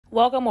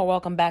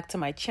Welcome back to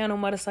my channel,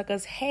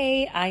 mothersuckers.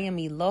 Hey, I am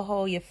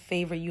Eloho, your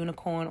favorite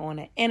unicorn on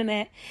the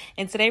internet,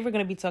 and today we're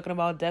going to be talking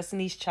about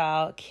Destiny's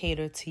Child,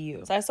 Cater to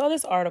You. So I saw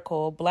this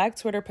article, Black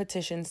Twitter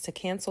petitions to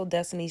cancel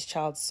Destiny's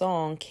Child's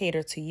song,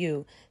 Cater to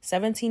You,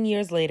 17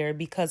 years later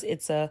because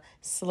it's a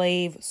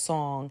slave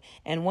song,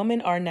 and women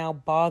are now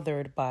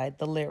bothered by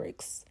the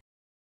lyrics.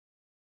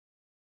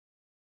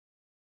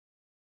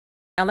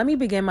 Now, let me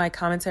begin my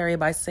commentary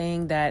by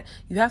saying that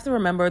you have to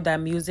remember that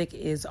music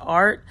is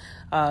art.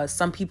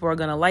 Some people are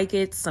going to like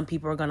it. Some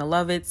people are going to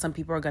love it. Some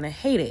people are going to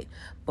hate it.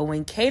 But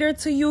when Cater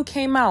to You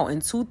came out in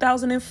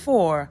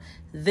 2004,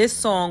 this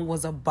song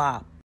was a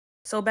bop.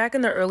 So back in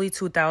the early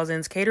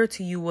 2000s, Cater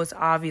to You was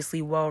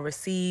obviously well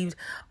received.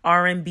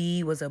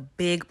 R&B was a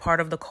big part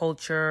of the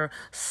culture.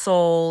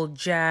 Soul,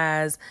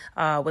 jazz,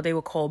 what they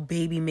would call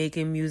baby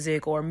making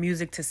music or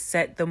music to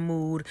set the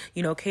mood.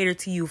 You know, Cater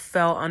to You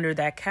fell under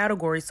that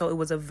category. So it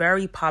was a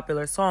very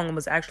popular song and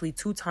was actually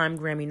 2-time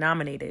Grammy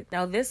nominated.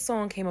 Now, this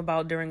song came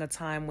about during a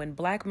time when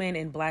Black men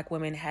and Black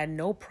women had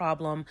no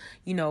problem,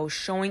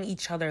 showing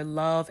each other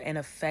love and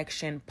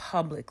affection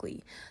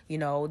publicly.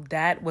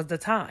 That was the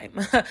time.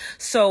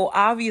 So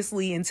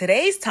obviously, in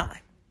today's time,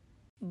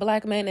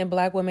 Black men and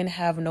Black women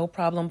have no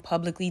problem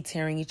publicly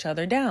tearing each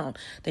other down.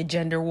 The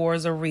gender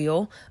wars are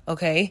real,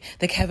 okay?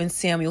 The Kevin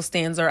Samuel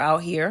stands are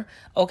out here,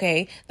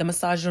 okay? The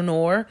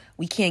misogynoir,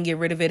 we can't get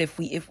rid of it if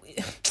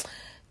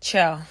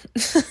ciao.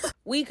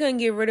 We couldn't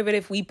get rid of it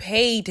if we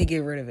paid to get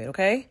rid of it,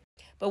 okay?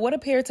 But what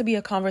appeared to be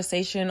a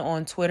conversation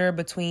on Twitter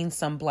between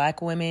some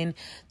Black women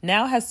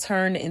now has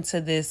turned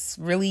into this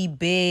really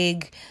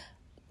big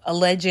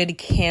alleged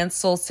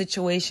cancel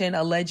situation,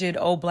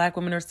 Black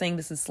women are saying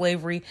this is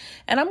slavery.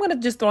 And I'm going to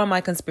just throw in my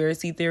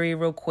conspiracy theory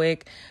real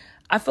quick.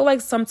 I feel like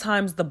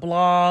sometimes the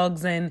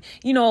blogs and,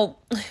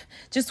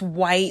 just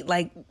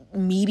white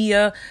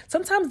media,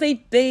 sometimes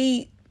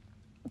they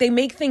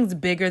make things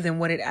bigger than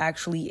what it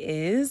actually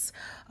is.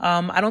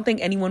 I don't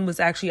think anyone was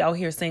actually out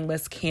here saying,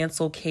 let's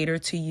cancel Cater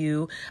to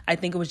You. I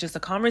think it was just a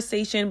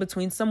conversation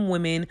between some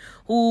women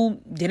who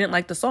didn't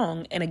like the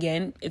song. And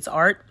again, it's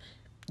art.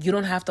 You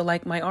don't have to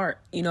like my art.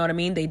 You know what I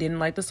mean? They didn't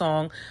like the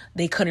song.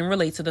 They couldn't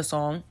relate to the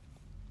song.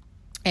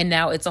 And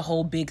now it's a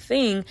whole big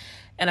thing.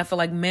 And I feel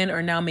like men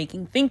are now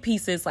making think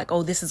pieces like,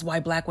 oh, this is why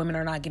Black women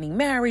are not getting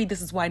married.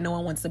 This is why no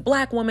one wants a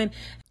Black woman.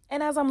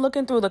 And as I'm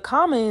looking through the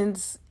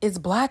comments, it's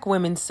Black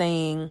women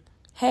saying,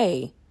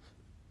 hey,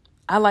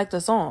 I like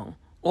the song.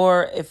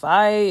 Or if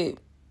I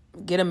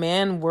get a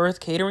man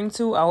worth catering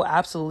to, I'll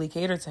absolutely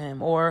cater to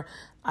him. Or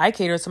I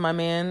cater to my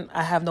man.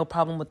 I have no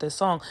problem with this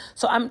song.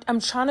 So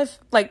I'm trying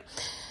to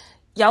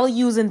y'all are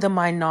using the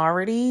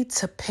minority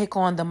to pick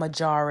on the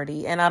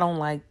majority. And I don't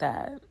like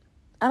that.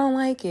 I don't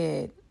like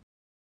it.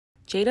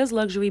 Jadas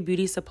Luxury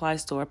Beauty Supply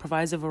Store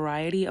provides a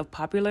variety of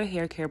popular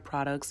hair care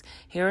products,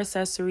 hair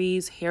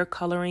accessories, hair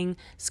coloring,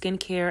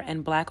 skincare,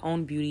 and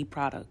Black-owned beauty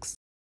products.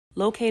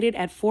 Located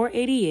at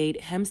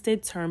 488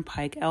 Hempstead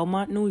Turnpike,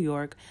 Elmont, New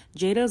York,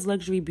 Jadas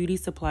Luxury Beauty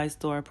Supply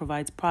Store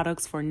provides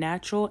products for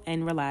natural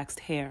and relaxed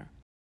hair.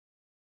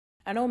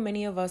 I know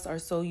many of us are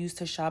so used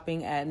to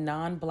shopping at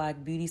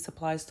non-Black beauty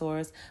supply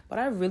stores, but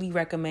I really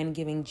recommend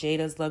giving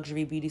Jadas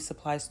Luxury Beauty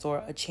Supply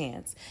Store a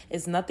chance.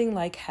 It's nothing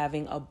like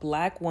having a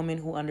Black woman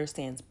who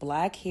understands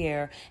Black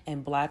hair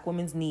and Black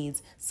women's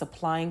needs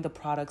supplying the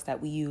products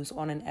that we use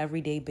on an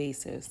everyday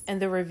basis. And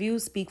the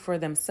reviews speak for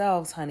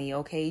themselves, honey,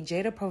 okay?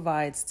 Jada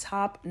provides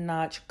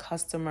top-notch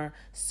customer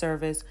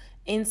service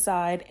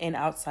inside and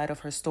outside of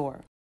her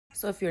store.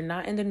 So if you're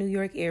not in the New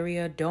York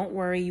area, don't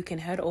worry. You can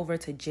head over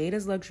to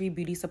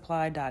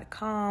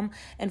jadasluxurybeautysupply.com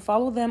and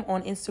follow them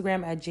on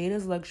Instagram at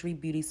Jadas Luxury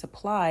Beauty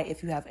Supply.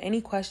 If you have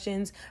any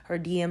questions, her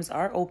DMs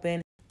are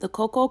open. The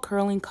Cocoa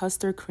Curling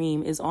Custard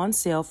Cream is on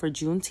sale for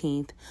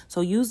Juneteenth,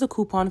 so use the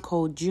coupon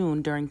code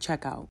JUNE during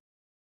checkout.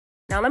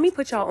 Now let me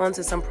put y'all on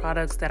to some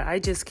products that I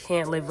just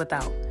can't live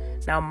without.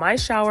 Now my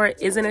shower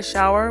isn't a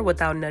shower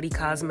without Nutty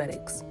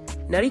Cosmetics.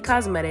 Nutty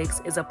Cosmetics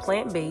is a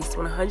plant-based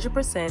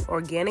 100%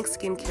 organic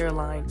skincare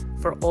line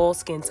for all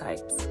skin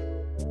types.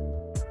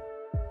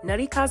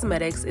 Nutty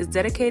Cosmetics is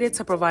dedicated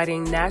to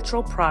providing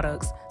natural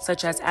products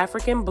such as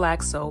African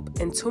black soap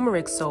and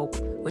turmeric soap,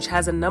 which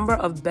has a number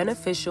of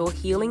beneficial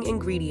healing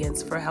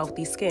ingredients for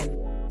healthy skin.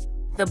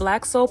 The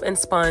black soap and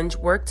sponge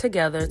work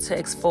together to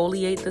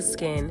exfoliate the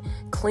skin,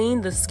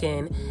 clean the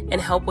skin, and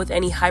help with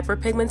any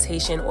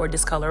hyperpigmentation or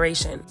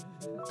discoloration.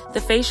 The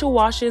facial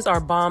washes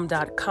are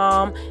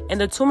bomb.com, and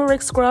the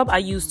turmeric scrub I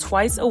use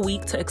twice a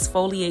week to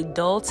exfoliate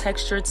dull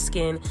textured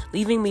skin,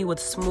 leaving me with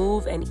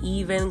smooth and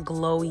even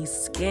glowy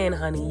skin,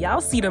 honey. Y'all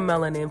see the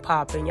melanin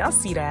popping. Y'all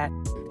see that.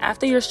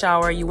 After your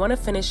shower, you want to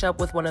finish up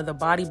with one of the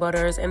body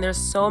butters, and there's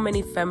so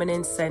many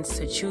feminine scents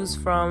to choose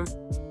from.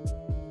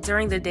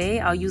 During the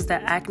day, I'll use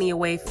the Acne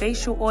Away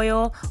facial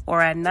oil,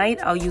 or at night,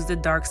 I'll use the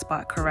dark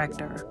spot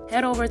corrector.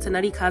 Head over to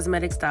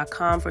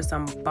nuttycosmetics.com for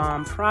some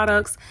bomb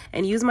products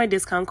and use my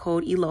discount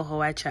code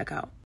Eloho at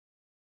checkout.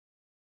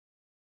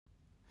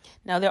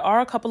 Now, there are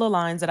a couple of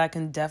lines that I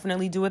can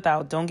definitely do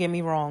without, don't get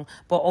me wrong,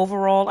 but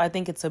overall, I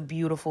think it's a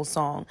beautiful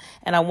song.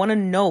 And I want to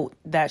note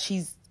that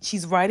she's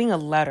she's writing a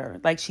letter,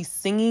 like she's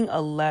singing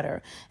a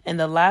letter. In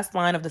the last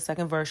line of the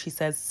second verse, she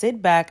says,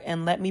 sit back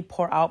and let me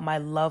pour out my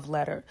love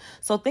letter.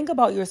 So think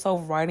about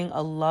yourself writing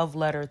a love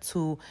letter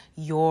to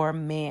your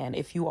man.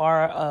 If you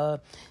are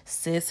a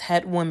cis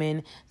het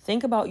woman,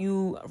 think about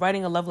you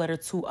writing a love letter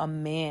to a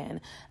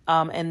man.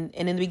 And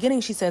in the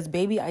beginning, she says,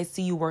 baby, I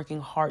see you working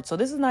hard. So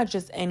this is not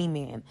just any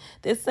man.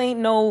 This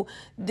ain't no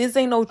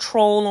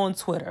troll on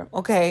Twitter.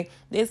 Okay.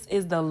 This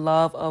is the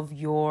love of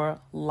your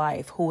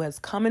life who has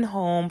coming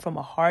home from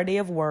a hard day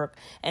of work.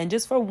 And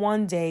just for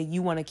one day,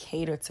 you want to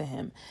cater to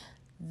him.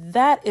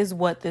 That is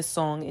what this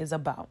song is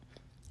about.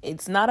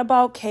 It's not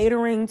about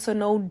catering to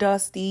no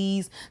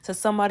Dusties, to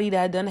somebody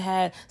that done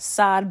had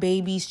side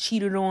babies,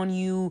 cheated on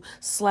you,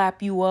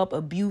 slap you up,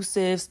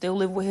 abusive, still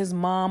live with his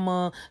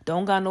mama,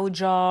 don't got no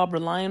job,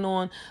 relying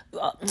on,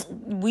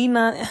 we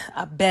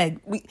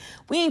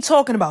ain't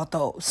talking about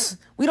those.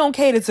 We don't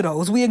cater to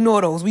those. We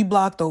ignore those. We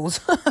block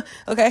those.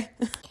 Okay?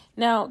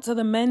 Now, to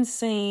the men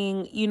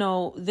saying,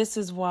 this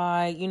is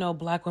why,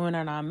 black women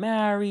are not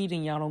married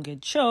and y'all don't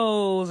get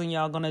chose and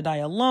y'all gonna die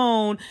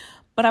alone.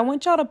 But I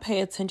want y'all to pay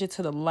attention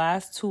to the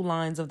last two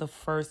lines of the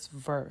first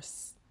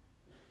verse.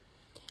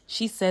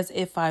 She says,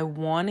 if I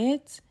want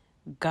it,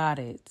 got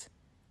it.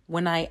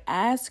 When I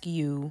ask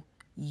you,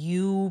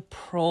 you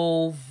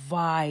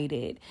provide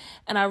it.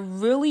 And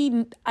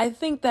I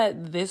think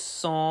that this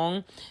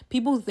song,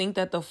 people think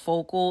that the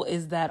focal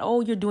is that, oh,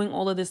 you're doing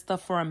all of this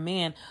stuff for a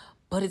man.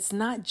 But it's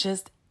not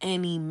just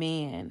any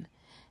man.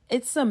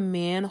 It's a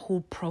man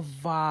who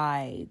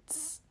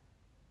provides.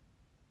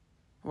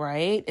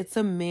 Right? It's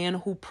a man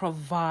who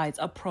provides,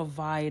 a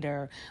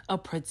provider, a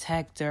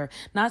protector,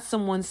 not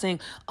someone saying,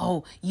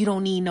 oh, you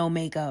don't need no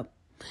makeup.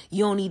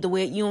 You don't need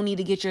you don't need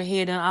to get your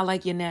hair done. I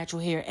like your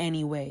natural hair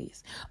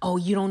anyways. Oh,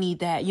 you don't need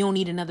that. You don't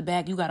need another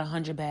bag. You got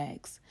 100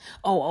 bags.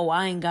 Oh,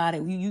 I ain't got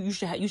it. You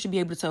should be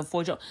able to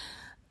afford your,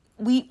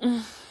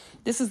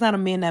 this is not a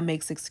man that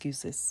makes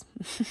excuses.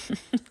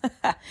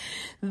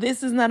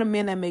 This is not a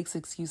man that makes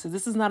excuses.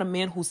 This is not a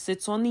man who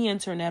sits on the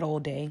internet all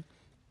day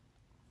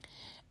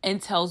and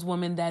tells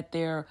women that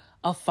they're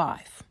a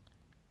 5.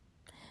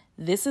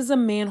 This is a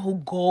man who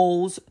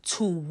goes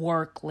to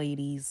work,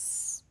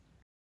 ladies.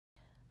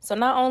 So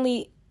not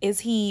only is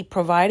he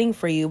providing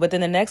for you, but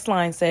then the next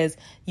line says,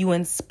 you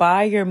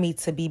inspire me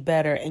to be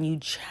better and you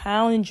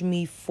challenge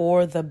me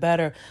for the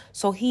better.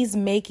 So he's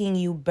making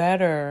you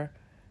better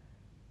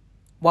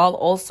while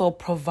also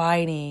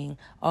providing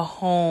a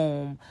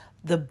home,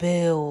 the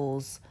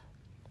bills,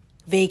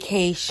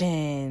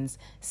 vacations,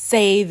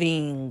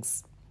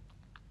 savings,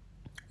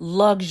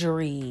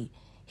 luxury.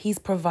 He's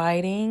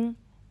providing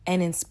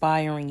and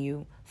inspiring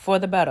you for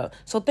the better.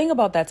 So think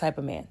about that type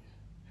of man.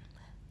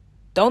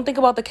 Don't think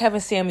about the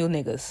Kevin Samuel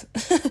niggas.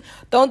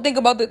 Don't think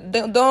about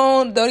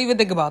don't even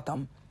think about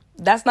them.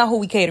 That's not who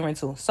we catering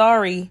to.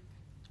 Sorry.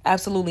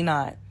 Absolutely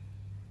not.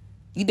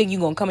 You think you're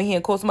going to come in here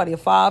and call somebody a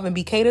 5 and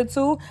be catered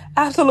to?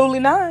 Absolutely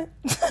not.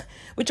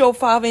 With your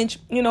 5-inch,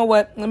 you know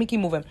what? Let me keep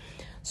moving.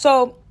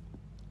 So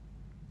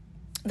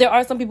there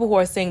are some people who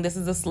are saying this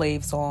is a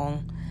slave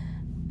song.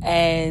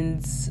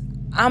 And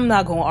I'm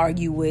not going to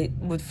argue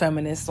with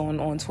feminists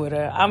on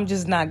Twitter. I'm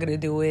just not going to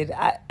do it.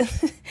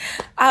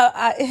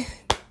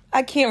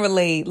 I can't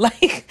relate.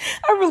 Like,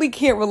 I really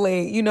can't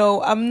relate.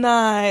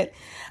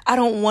 I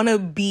don't want to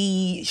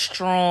be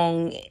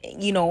strong,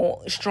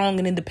 strong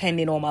and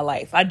independent all my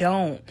life. I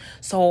don't.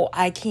 So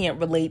I can't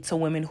relate to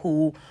women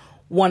who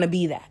want to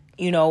be that,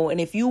 and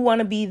if you want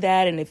to be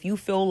that, and if you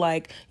feel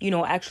like,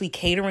 actually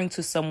catering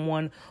to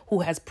someone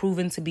who has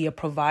proven to be a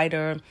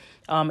provider,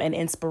 an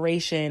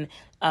inspiration,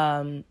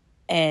 and,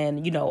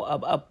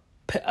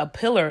 a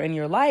pillar in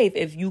your life,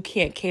 if you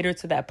can't cater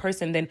to that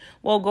person, then,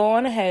 well, go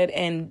on ahead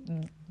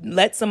and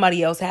let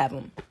somebody else have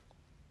them.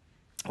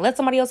 Let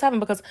somebody else have them,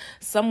 because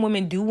some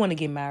women do want to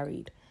get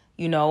married,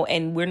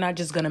 and we're not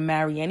just going to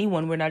marry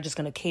anyone. We're not just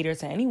going to cater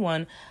to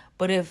anyone.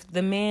 But if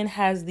the man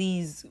has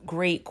these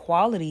great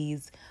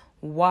qualities,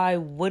 why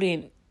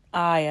wouldn't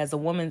I, as a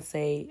woman,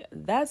 say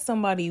that's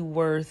somebody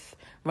worth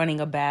running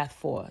a bath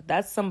for?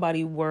 That's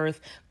somebody worth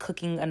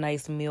cooking a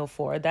nice meal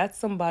for. That's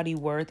somebody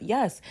worth,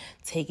 yes,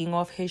 taking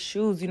off his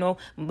shoes,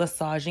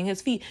 massaging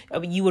his feet. I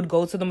mean, you would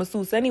go to the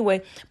masseuse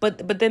anyway,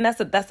 but then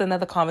that's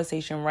another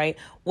conversation, right?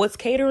 What's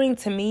catering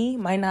to me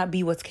might not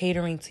be what's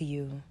catering to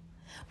you.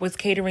 What's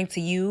catering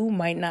to you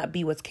might not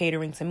be what's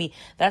catering to me.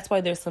 That's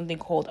why there's something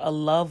called a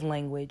love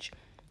language.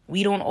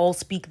 We don't all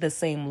speak the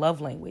same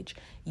love language.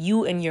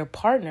 You and your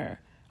partner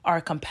are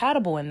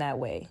compatible in that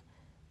way.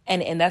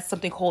 And that's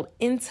something called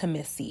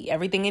intimacy.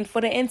 Everything in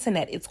for the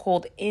internet, it's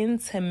called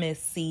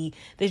intimacy.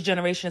 This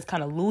generation is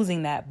kind of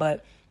losing that,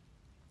 but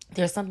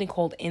there's something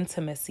called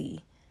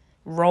intimacy,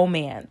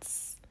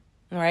 romance,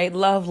 right?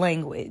 Love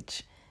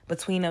language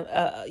between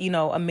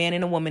a man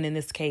and a woman in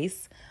this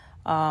case.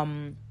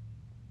 And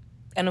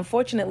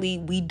unfortunately,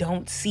 we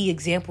don't see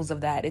examples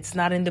of that. It's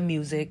not in the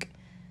music.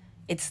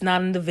 It's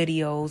not in the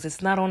videos.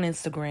 It's not on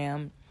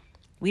Instagram.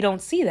 We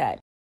don't see that.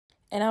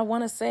 And I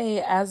want to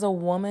say, as a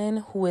woman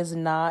who is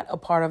not a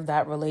part of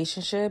that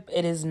relationship,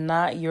 it is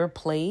not your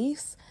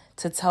place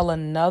to tell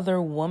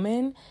another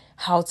woman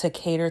how to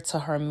cater to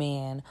her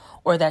man,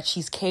 or that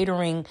she's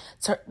catering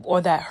to,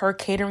 or that her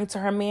catering to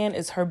her man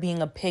is her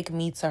being a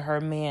pick-me to her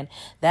man.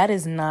 That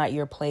is not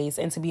your place.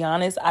 And to be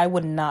honest, I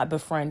would not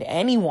befriend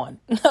anyone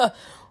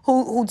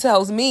who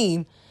tells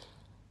me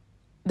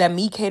that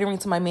me catering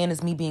to my man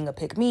is me being a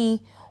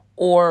pick-me,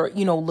 or,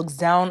 you know, looks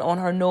down on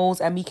her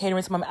nose at me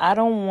catering to my man. I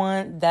don't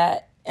want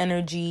that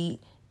energy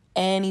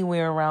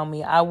anywhere around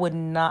me.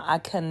 I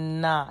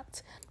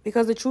cannot.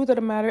 Because the truth of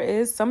the matter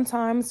is,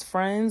 sometimes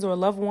friends or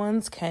loved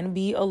ones can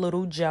be a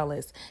little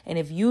jealous. And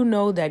if you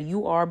know that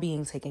you are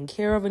being taken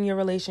care of in your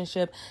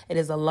relationship, it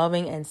is a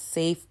loving and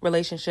safe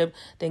relationship,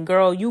 then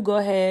girl, you go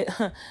ahead.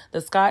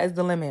 The sky is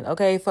the limit,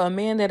 okay? For a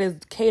man that is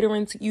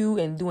catering to you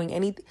and doing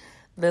anything,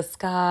 the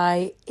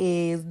sky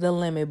is the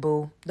limit,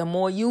 boo. The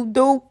more you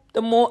do,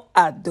 the more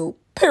I do,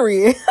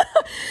 period.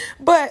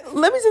 But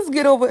let me just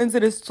get over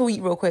into this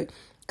tweet real quick,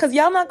 because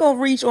y'all not going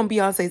to reach on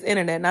Beyonce's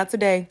internet, not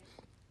today.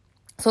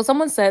 So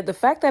someone said, the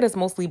fact that it's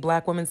mostly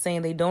black women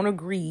saying they don't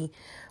agree,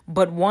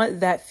 but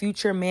want that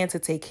future man to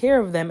take care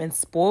of them and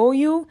spoil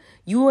you,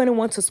 you wouldn't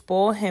want to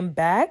spoil him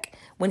back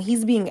when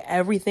he's being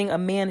everything a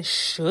man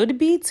should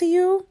be to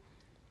you?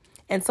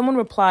 And someone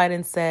replied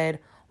and said,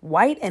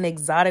 white and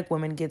exotic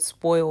women get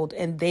spoiled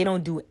and they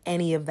don't do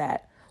any of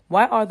that.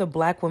 Why are the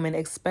black women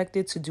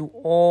expected to do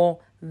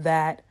all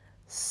that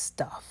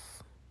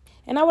stuff?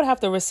 And I would have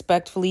to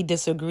respectfully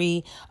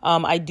disagree.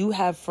 I do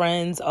have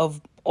friends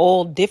of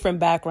all different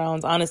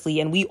backgrounds, honestly,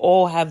 and we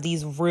all have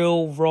these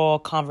real raw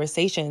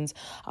conversations.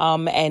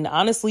 And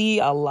honestly,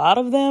 a lot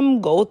of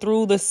them go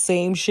through the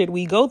same shit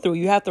we go through.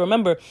 You have to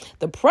remember,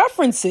 the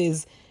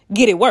preferences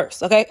get it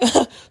worse, okay?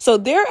 So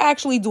they're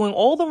actually doing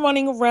all the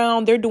running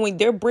around.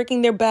 They're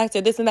breaking their backs,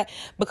 they're this and that,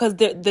 because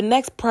the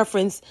next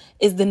preference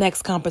is the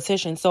next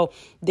competition. So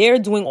they're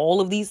doing all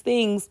of these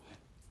things,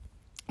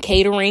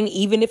 catering,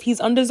 even if he's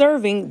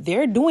undeserving,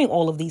 they're doing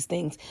all of these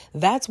things.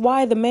 That's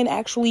why the men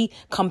actually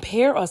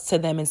compare us to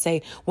them and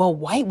say, well,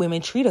 white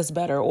women treat us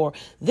better, or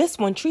this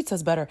one treats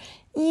us better.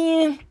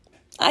 Yeah,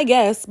 I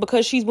guess,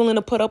 because she's willing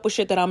to put up with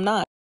shit that I'm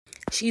not.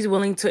 She's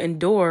willing to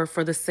endure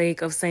for the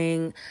sake of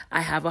saying, I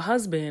have a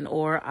husband,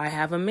 or I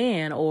have a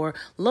man, or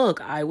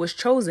look, I was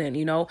chosen.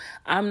 You know,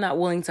 I'm not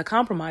willing to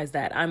compromise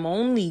that. I'm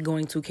only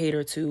going to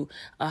cater to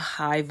a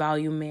high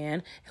value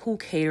man who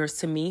caters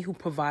to me, who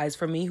provides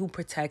for me, who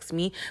protects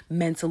me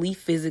mentally,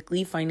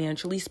 physically,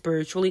 financially,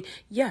 spiritually.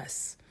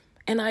 Yes.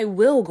 And I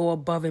will go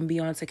above and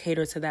beyond to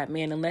cater to that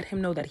man and let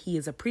him know that he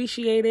is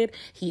appreciated,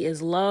 he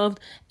is loved,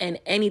 and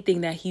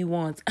anything that he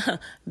wants,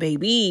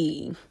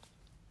 baby.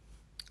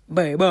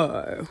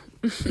 Bye-bye.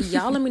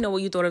 Y'all let me know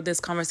what you thought of this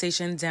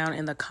conversation down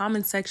in the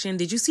comment section.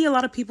 Did you see a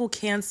lot of people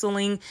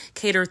canceling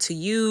Cater to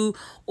You,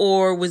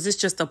 or was this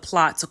just a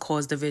plot to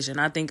cause division?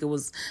 I think it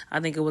was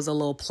a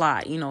little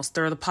plot, you know,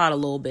 stir the pot a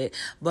little bit.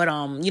 But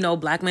you know,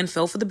 black men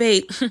fell for the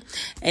bait.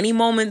 Any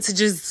moment to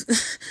just,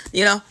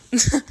 you know.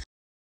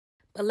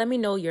 But let me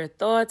know your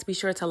thoughts. Be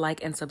sure to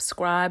like and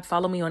subscribe.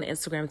 Follow me on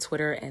Instagram,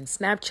 Twitter, and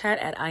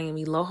Snapchat at I am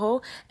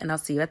Eloho, and I'll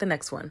see you at the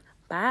next one.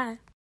 Bye.